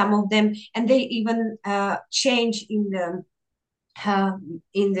 and some of them, and they even change in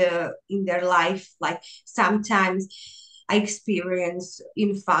their life. Like sometimes I experience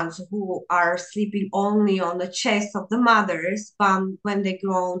infants who are sleeping only on the chest of the mothers, but when they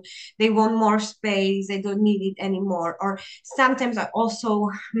grown, they want more space, they don't need it anymore. Or sometimes I also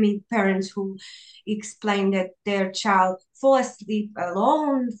meet parents who explain that their child fall asleep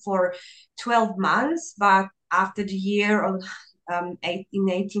alone for 12 months, but after the year or in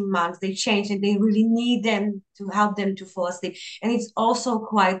 18 months they change, and they really need them to help them to fall asleep. And it's also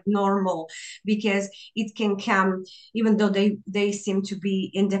quite normal, because it can come, even though they seem to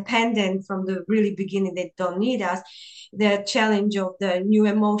be independent from the really beginning, they don't need us. The challenge of the new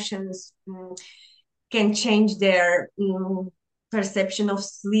emotions can change their perception of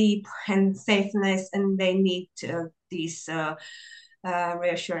sleep and safeness, and they need this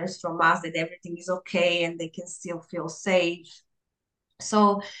reassurance from us that everything is okay and they can still feel safe.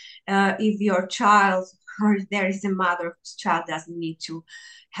 So if your child, or there is a mother whose child doesn't need to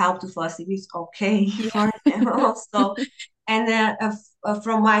help to fall asleep, it's okay for them also. And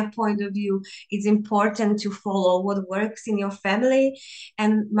from my point of view, it's important to follow what works in your family.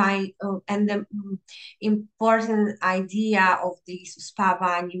 And the important idea of this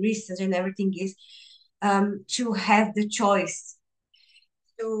uspávání research and everything is to have the choice,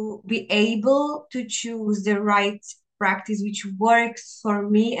 to be able to choose the right practice which works for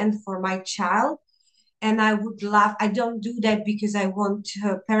me and for my child. And I don't do that because I want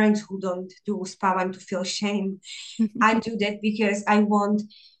parents who don't do uspávání to feel shame. I do that because I want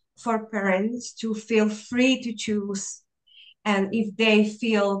for parents to feel free to choose. And if they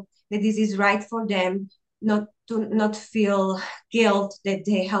feel that this is right for them, not feel guilt that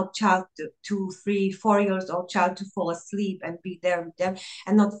they help child 2, 3, 4 years old child to fall asleep and be there with them,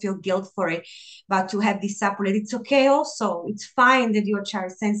 and not feel guilt for it, but to have this support. It's okay also. It's fine that your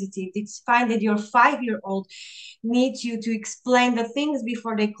child is sensitive. It's fine that your 5-year-old needs you to explain the things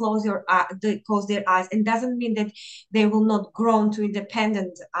before they close their eyes. And doesn't mean that they will not grow to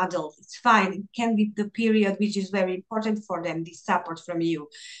independent adults. It's fine. It can be the period which is very important for them, this support from you.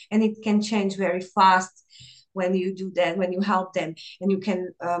 And it can change very fast when you do that, when you help them, and you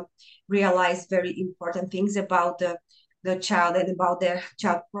can realize very important things about the child and about their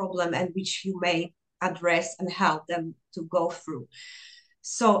child problem, and which you may address and help them to go through.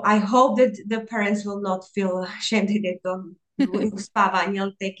 So I hope that the parents will not feel ashamed that they don't do uspávání,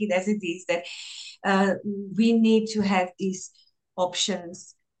 I'll take it as it is, that we need to have these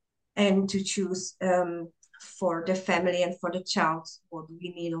options and to choose for the family and for the child what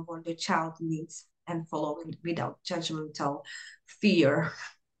we need or what the child needs, and follow it without judgmental fear.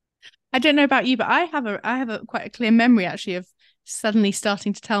 I don't know about you, but I have a quite a clear memory actually of suddenly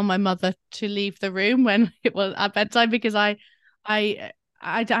starting to tell my mother to leave the room when it was at bedtime, because I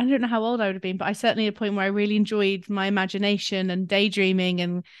don't know how old I would have been, but I certainly at a point where I really enjoyed my imagination and daydreaming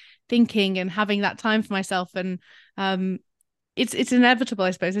and thinking and having that time for myself. And it's inevitable,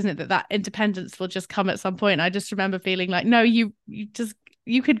 I suppose, isn't it, that independence will just come at some point. I just remember feeling like, no, you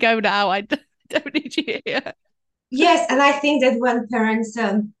could go now. I don't need you here. Yes, and I think that when parents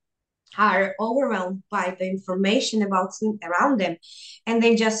are overwhelmed by the information about around them, and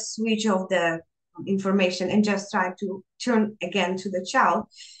they just switch off the information and just try to turn again to the child,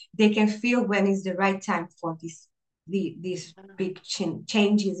 they can feel when is the right time for these big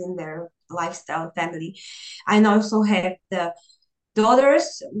changes in their lifestyle, family. I also have the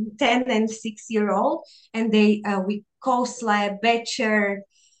daughters, 10 and 6 year old, and they we co-slept, bed shared.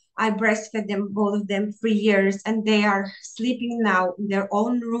 I breastfed them, both of them, 3 years, and they are sleeping now in their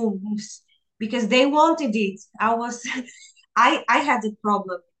own rooms because they wanted it. I had a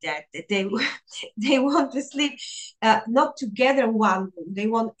problem with that they they want to sleep not together in one room. They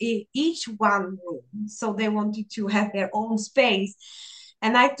want each one room, so they wanted to have their own space.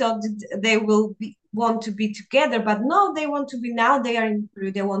 And I thought that they will want to be together, but no, they want to be, now they are in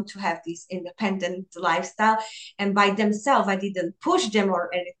Peru, they want to have this independent lifestyle and by themselves. I didn't push them or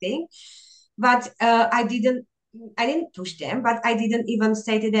anything, but I didn't push them, but I didn't even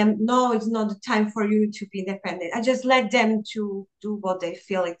say to them, no, it's not the time for you to be independent. I just let them to do what they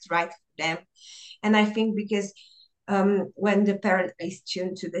feel it's right for them. And I think because when the parent is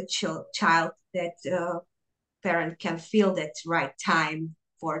tuned to the child, that parent can feel that right time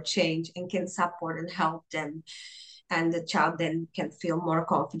for change and can support and help them, and the child then can feel more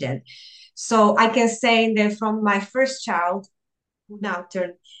confident. So I can say that from my first child, who now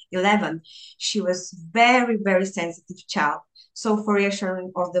turned 11, she was very, very sensitive child. So for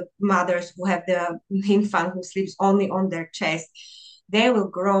reassuring of the mothers who have the infant who sleeps only on their chest, they will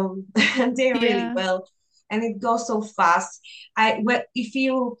grow they really Yeah. will, and it goes so fast. If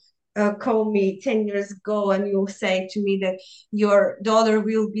you call me 10 years ago and you say to me that your daughter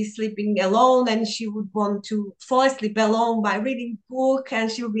will be sleeping alone and she would want to fall asleep alone by reading book and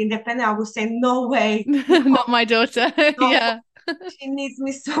she'll be independent, I would say no way. Not my daughter. No, Yeah. she needs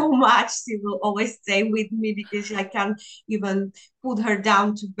me so much. She will always stay with me because I can't even put her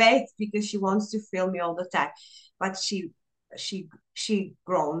down to bed because she wants to feel me all the time. But she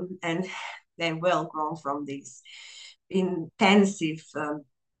grown, and they will grow from this intensive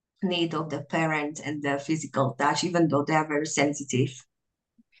need of the parent and the physical touch, even though they are very sensitive.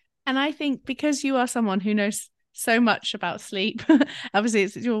 And I think because you are someone who knows so much about sleep, obviously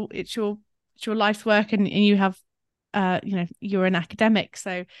it's your life's work, and you have you're an academic,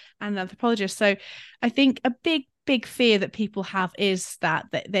 so, and an anthropologist. So I think a big fear that people have is that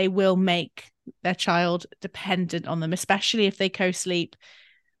they will make their child dependent on them, especially if they co-sleep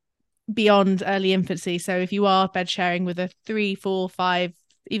beyond early infancy. So if you are bed sharing with a 3, 4, 5,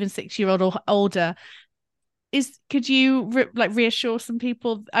 even 6-year-old or older, could you reassure some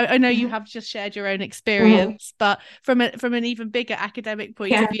people? I know you have just shared your own experience, but from an even bigger academic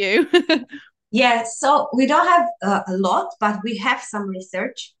point Yeah. of view. Yeah, so we don't have a lot, but we have some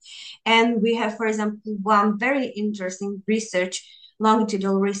research. And we have, for example, one very interesting research,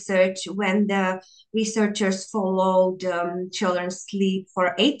 longitudinal research, when the researchers followed children's sleep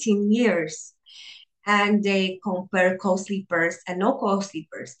for 18 years. And they compare co-sleepers and no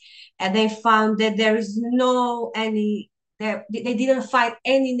co-sleepers. And they found that there is they didn't find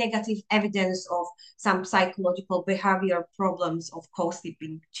any negative evidence of some psychological behavior problems of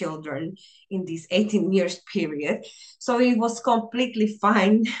co-sleeping children in this 18 years period. So it was completely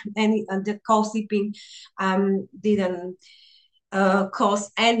fine, and the co-sleeping didn't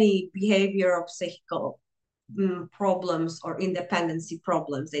cause any behavior or psychical problems or independency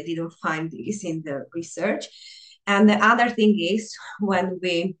problems. They didn't find this in the research. And the other thing is, when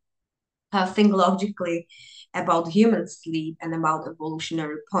we think logically about human sleep and about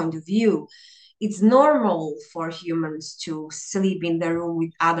evolutionary point of view, it's normal for humans to sleep in the room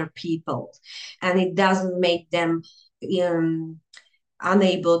with other people, and it doesn't make them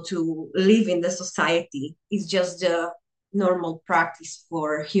unable to live in the society. It's just a normal practice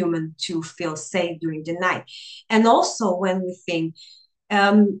for human to feel safe during the night. And also when we think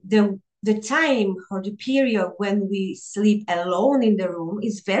the time or the period when we sleep alone in the room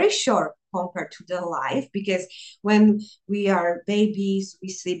is very short compared to the life, because when we are babies we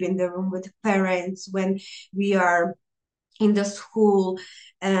sleep in the room with parents. When we are in the school,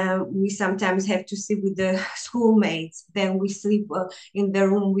 we sometimes have to sleep with the schoolmates. Then we sleep in the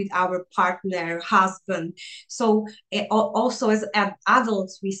room with our partner, husband. So also as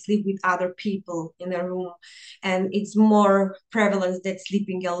adults, we sleep with other people in a room, and it's more prevalent than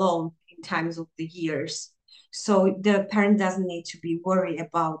sleeping alone in times of the years. So the parent doesn't need to be worried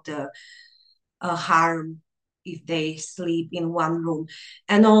about the harm if they sleep in one room.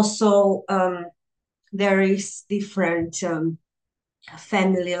 And also there is different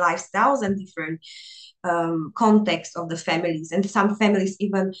family lifestyles and different context of the families, and some families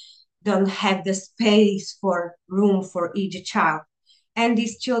even don't have the space for room for each child, and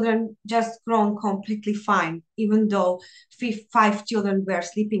these children just grown completely fine even though five children were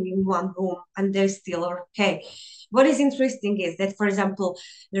sleeping in one room and they're still okay. What is interesting is that, for example,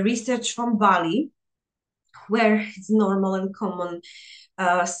 the research from Bali, where it's normal and common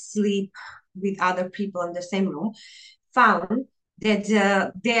sleep with other people in the same room, found that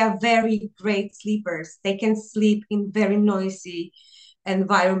they are very great sleepers. They can sleep in very noisy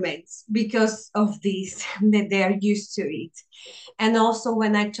environments because of this, that they are used to it. And also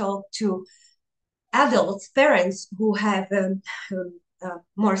when I talk to adults, parents who have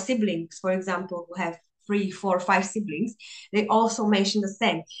more siblings, for example, who have 3, 4, 5 siblings, they also mention the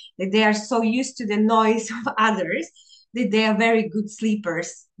same, that they are so used to the noise of others that they are very good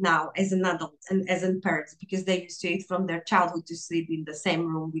sleepers now as an adult and as a parents, because they used to it from their childhood to sleep in the same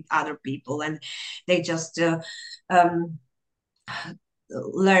room with other people, and they just um,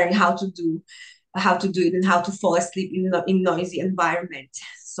 learn how to do it and how to fall asleep in noisy environment.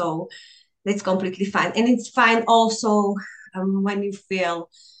 So that's completely fine. And it's fine also when you feel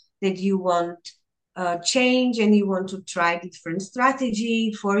that you want change and you want to try different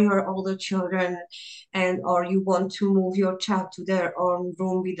strategy for your older children, and or you want to move your child to their own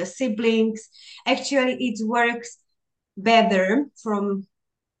room with the siblings. Actually, it works better from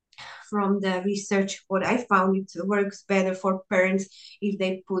the research. What I found, it works better for parents if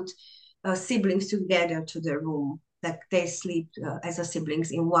they put siblings together to the room, that they sleep as a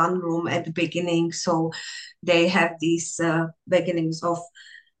siblings in one room at the beginning, so they have these beginnings of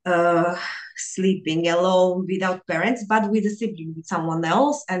uh, sleeping alone without parents but with a sibling, with someone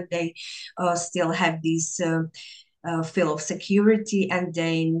else, and they still have this feel of security. And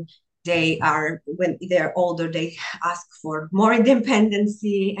then they are, when they're older, they ask for more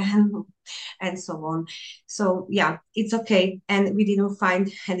independency and so on. So yeah, it's okay, and we didn't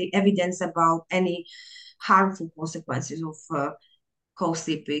find any evidence about any harmful consequences of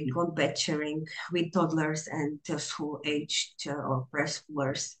co-sleeping or bed sharing with toddlers and school-aged or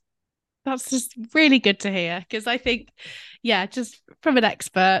preschoolers. That's just really good to hear, because I think, yeah, just from an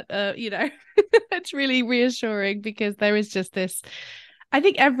expert, it's really reassuring, because there is just this. I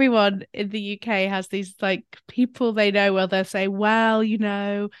think everyone in the UK has these like people they know where they'll say, well,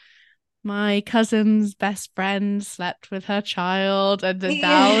 my cousin's best friend slept with her child and then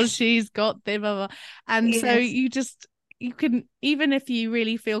now Yes, she's got them. And so yes. you can, even if you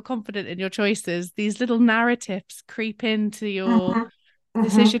really feel confident in your choices, these little narratives creep into your Mhm, mhm.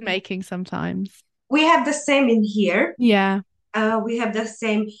 decision making sometimes. We have the same in here. Yeah. We have the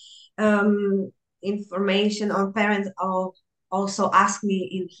same um, information. Our parents all also ask me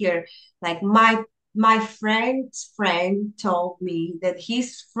in here, like my friend's friend told me that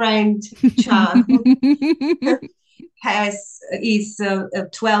his friend child has is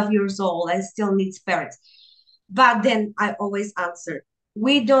 12 years old and still needs parents. But then I always answer,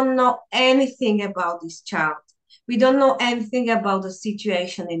 we don't know anything about this child. We don't know anything about the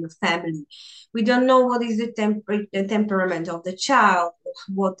situation in the family. We don't know what is the temperament of the child,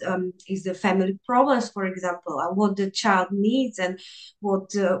 what is the family problems, for example, and what the child needs, and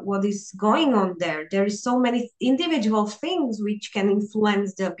what is going on there. There is so many individual things which can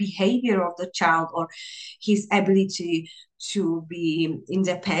influence the behavior of the child or his ability to be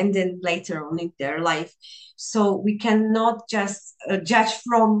independent later on in their life. So we cannot just judge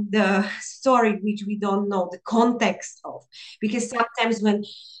from the story which we don't know the context of, because sometimes when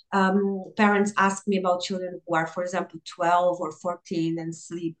parents ask me about children who are, for example, 12 or 14 and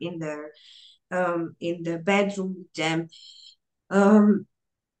sleep in the bedroom with them, um,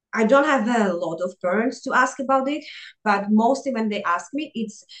 I don't have a lot of parents to ask about it, but mostly when they ask me,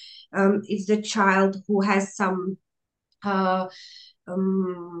 it's the child who has some uh,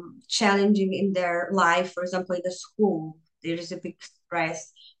 challenging in their life. For example, in the school, there is a big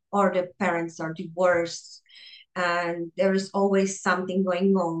stress, or the parents are divorced, and there is always something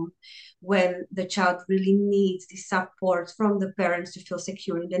going on when the child really needs the support from the parents to feel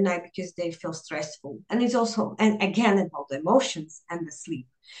secure in the night because they feel stressful. And it's also, and again, about the emotions and the sleep,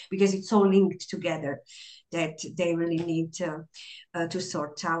 because it's all linked together, that they really need to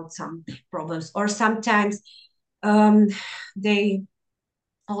sort out some problems. Or sometimes they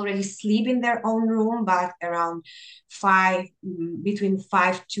already sleep in their own room, but around between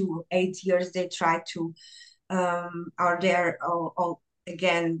 5 to 8 years, they try to are there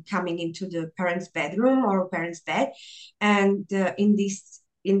again coming into the parents' bedroom or parents' bed, and in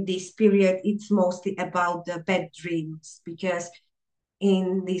this period, it's mostly about the bed dreams, because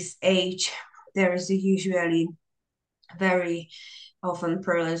in this age there is usually very often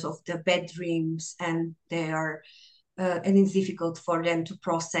prevalence of the bad dreams, and they are and it's difficult for them to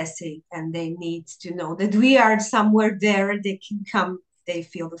process it, and they need to know that we are somewhere there. They can come, they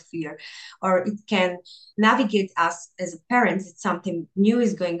feel the fear, or it can navigate us as parents. It's something new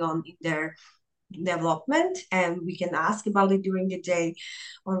is going on in their development, and we can ask about it during the day,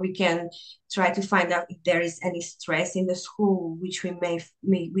 or we can try to find out if there is any stress in the school which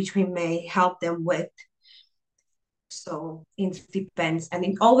we may help them with. So it depends, and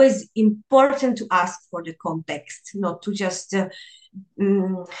it's always important to ask for the context, not to just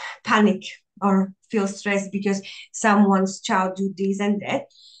panic or feel stressed because someone's child do this and that,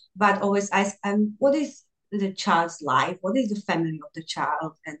 but always ask, what is the child's life? What is the family of the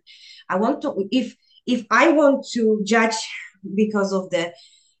child? And I want to, if I want to judge because of the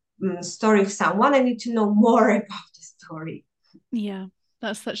story of someone, I need to know more about the story. Yeah,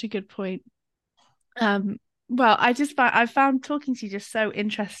 that's such a good point. Well, I found talking to you just so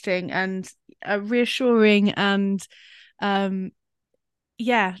interesting and reassuring, and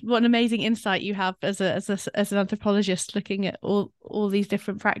yeah, what an amazing insight you have as an anthropologist looking at all these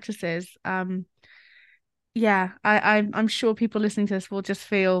different practices. Yeah, I'm sure people listening to this will just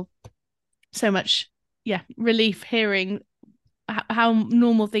feel so much, yeah, relief hearing how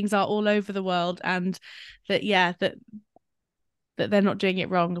normal things are all over the world, and that that they're not doing it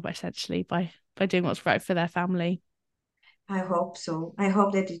wrong, essentially, by doing what's right for their family. I hope so. I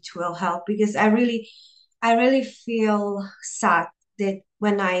hope that it will help, because I really feel sad that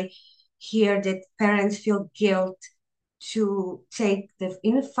when I hear that parents feel guilt to take the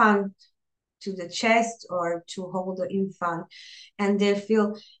infant to the chest or to hold the infant, and they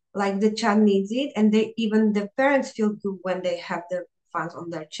feel like the child needs it, and the parents feel good when they have the infant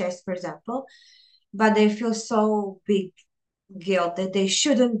on their chest, for example, but they feel so big guilt that they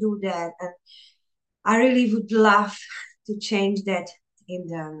shouldn't do that. And I really would love to change that in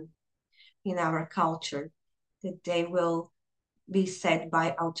the in our culture, that they will be said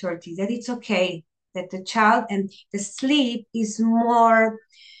by authorities that it's okay, that the child and the sleep is more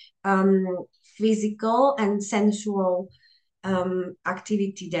physical and sensual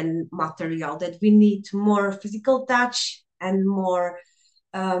activity than material, that we need more physical touch and more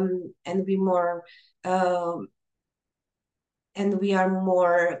and we more um, and we are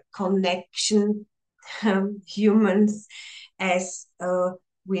more connection humans, as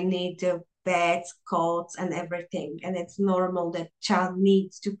we need beds, coats, and everything. And it's normal that child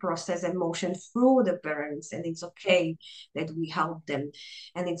needs to process emotion through the parents, and it's okay that we help them.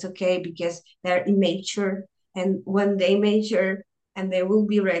 And it's okay because they're immature, and when they mature and they will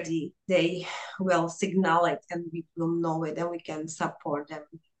be ready, they will signal it, and we will know it, and we can support them.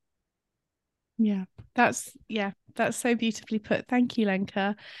 Yeah, that's so beautifully put. Thank you,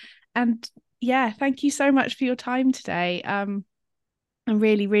 Lenka. And yeah, thank you so much for your time today. I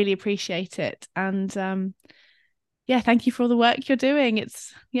really, really appreciate it. And yeah, thank you for all the work you're doing.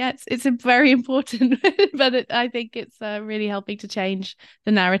 It's a very important, but I think it's really helping to change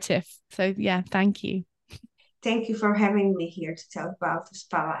the narrative. So yeah, thank you. Thank you for having me here to talk about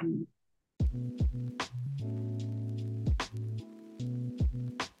Uspávání.